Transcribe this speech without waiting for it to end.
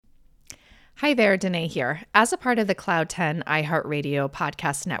Hi there, Danae here. As a part of the Cloud 10 iHeartRadio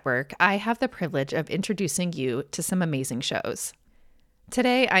podcast network, I have the privilege of introducing you to some amazing shows.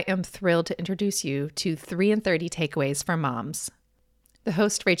 Today, I am thrilled to introduce you to 3 in 30 Takeaways for Moms. The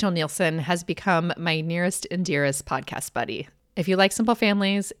host, Rachel Nielsen, has become my nearest and dearest podcast buddy. If you like Simple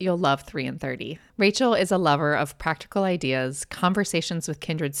Families, you'll love 3 in 30. Rachel is a lover of practical ideas, conversations with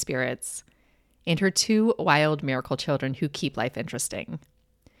kindred spirits, and her 2 wild miracle children who keep life interesting.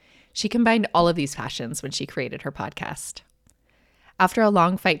 She combined all of these passions when she created her podcast. After a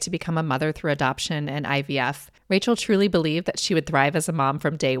long fight to become a mother through adoption and IVF, Rachel truly believed that she would thrive as a mom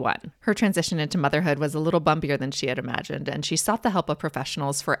from day one. Her transition into motherhood was a little bumpier than she had imagined, and she sought the help of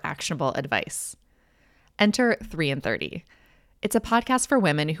professionals for actionable advice. Enter 3 in 30. It's a podcast for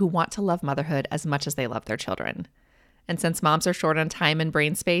women who want to love motherhood as much as they love their children. And since moms are short on time and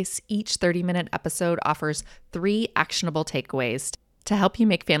brain space, each 30-minute episode offers 3 actionable takeaways to help you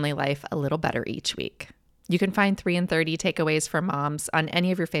make family life a little better each week. You can find 3 in 30 Takeaways for Moms on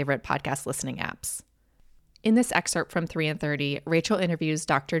any of your favorite podcast listening apps. In this excerpt from 3 in 30, Rachel interviews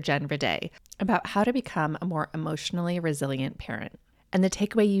Dr. Jen Rade about how to become a more emotionally resilient parent. And the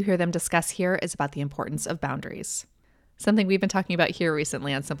takeaway you hear them discuss here is about the importance of boundaries, something we've been talking about here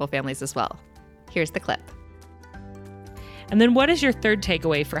recently on Simple Families as well. Here's the clip. And then what is your third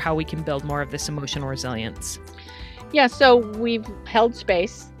takeaway for how we can build more of this emotional resilience? Yeah, so we've held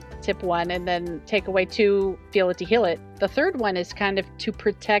space, tip 1, and then takeaway 2, feel it to heal it. The third one is kind of to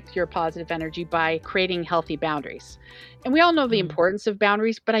protect your positive energy by creating healthy boundaries. And we all know the importance of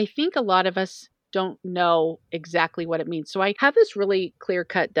boundaries, but I think a lot of us don't know exactly what it means. So I have this really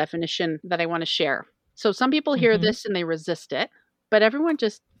clear-cut definition that I want to share. So some people hear this and they resist it, but everyone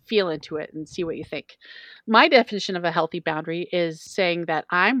just feel into it and see what you think. My definition of a healthy boundary is saying that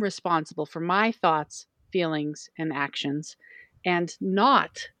I'm responsible for my thoughts, feelings, and actions, and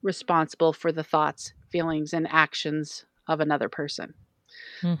not responsible for the thoughts, feelings, and actions of another person.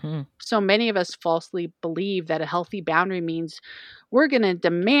 So many of us falsely believe that a healthy boundary means we're going to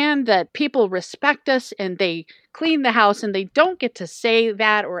demand that people respect us and they clean the house and they don't get to say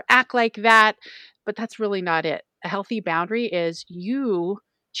that or act like that. But that's really not it. A healthy boundary is you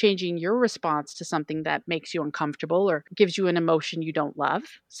changing your response to something that makes you uncomfortable or gives you an emotion you don't love,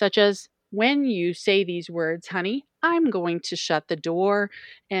 such as when you say these words, honey, I'm going to shut the door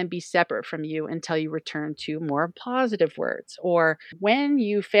and be separate from you until you return to more positive words. Or when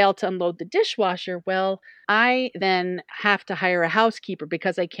you fail to unload the dishwasher, well, I then have to hire a housekeeper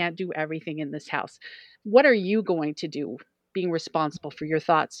because I can't do everything in this house. What are you going to do being responsible for your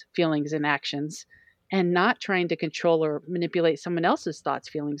thoughts, feelings, and actions? And not trying to control or manipulate someone else's thoughts,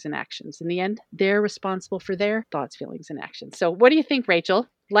 feelings, and actions. In the end, they're responsible for their thoughts, feelings, and actions. So what do you think, Rachel?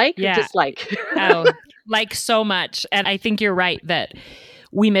 Like or dislike? Like so much. And I think you're right that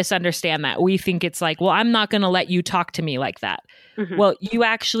we misunderstand that. We think it's like, well, I'm not going to let you talk to me like that. Well, you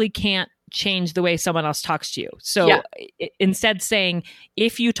actually can't change the way someone else talks to you. So instead saying,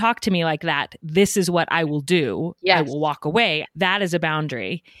 if you talk to me like that, this is what I will do. I will walk away. That is a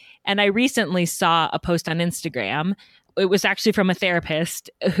boundary. And I recently saw a post on Instagram. It was actually from a therapist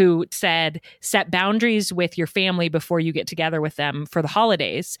who said, set boundaries with your family before you get together with them for the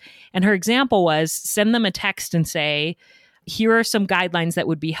holidays. And her example was send them a text and say, here are some guidelines that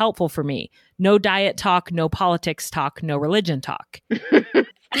would be helpful for me. No diet talk, no politics talk, no religion talk.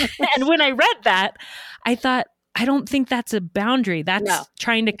 And when I read that, I thought, I don't think that's a boundary. That's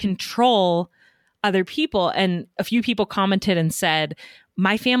trying to control other people. And a few people commented and said,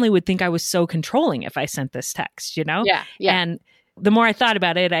 my family would think I was so controlling if I sent this text, you know? And the more I thought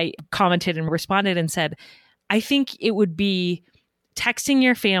about it, I commented and responded and said, I think it would be texting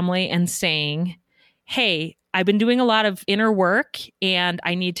your family and saying, hey, I've been doing a lot of inner work and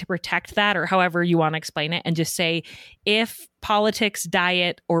I need to protect that, or however you want to explain it. And just say, if politics,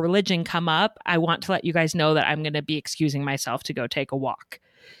 diet, or religion come up, I want to let you guys know that I'm going to be excusing myself to go take a walk.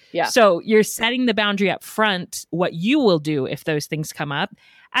 So you're setting the boundary up front, what you will do if those things come up,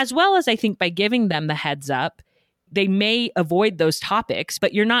 as well as I think by giving them the heads up, they may avoid those topics,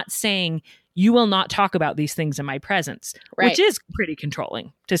 but you're not saying you will not talk about these things in my presence, which is pretty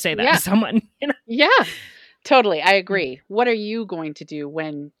controlling to say that to someone. You know? Totally. I agree. What are you going to do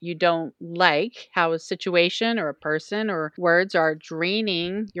when you don't like how a situation or a person or words are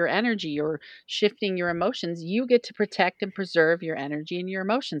draining your energy or shifting your emotions? You get to protect and preserve your energy and your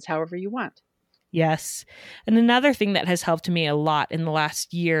emotions however you want. Yes. And another thing that has helped me a lot in the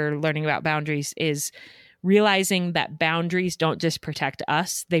last year learning about boundaries is realizing that boundaries don't just protect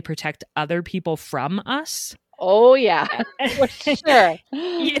us, they protect other people from us. Oh, yeah, for sure.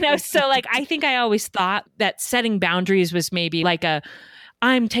 You know, so like, I think I always thought that setting boundaries was maybe like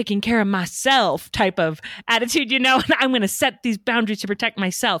I'm taking care of myself type of attitude, and I'm going to set these boundaries to protect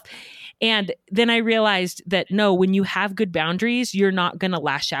myself. And then I realized that no, when you have good boundaries, you're not going to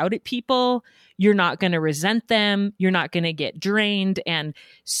lash out at people. You're not going to resent them. You're not going to get drained. And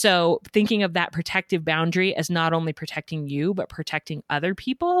so thinking of that protective boundary as not only protecting you, but protecting other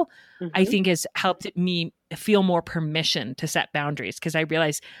people, I think has helped me feel more permission to set boundaries, because I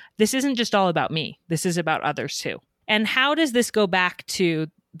realized this isn't just all about me. This is about others too. And how does this go back to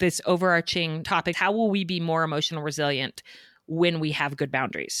this overarching topic? How will we be more emotional resilient when we have good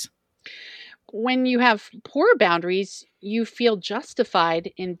boundaries? When you have poor boundaries, you feel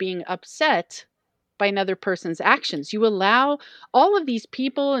justified in being upset by another person's actions. You allow all of these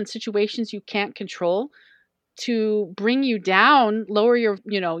people and situations you can't control to bring you down, lower your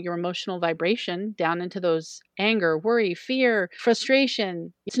emotional vibration down into those anger, worry, fear,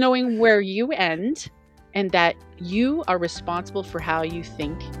 frustration. It's knowing where you end and that you are responsible for how you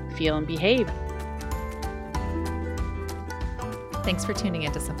think, feel, and behave. Thanks for tuning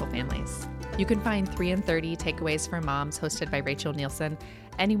in to Simple Families. You can find 3 in 30 Takeaways for Moms hosted by Rachel Nielsen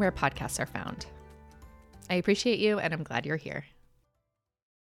anywhere podcasts are found. I appreciate you, and I'm glad you're here.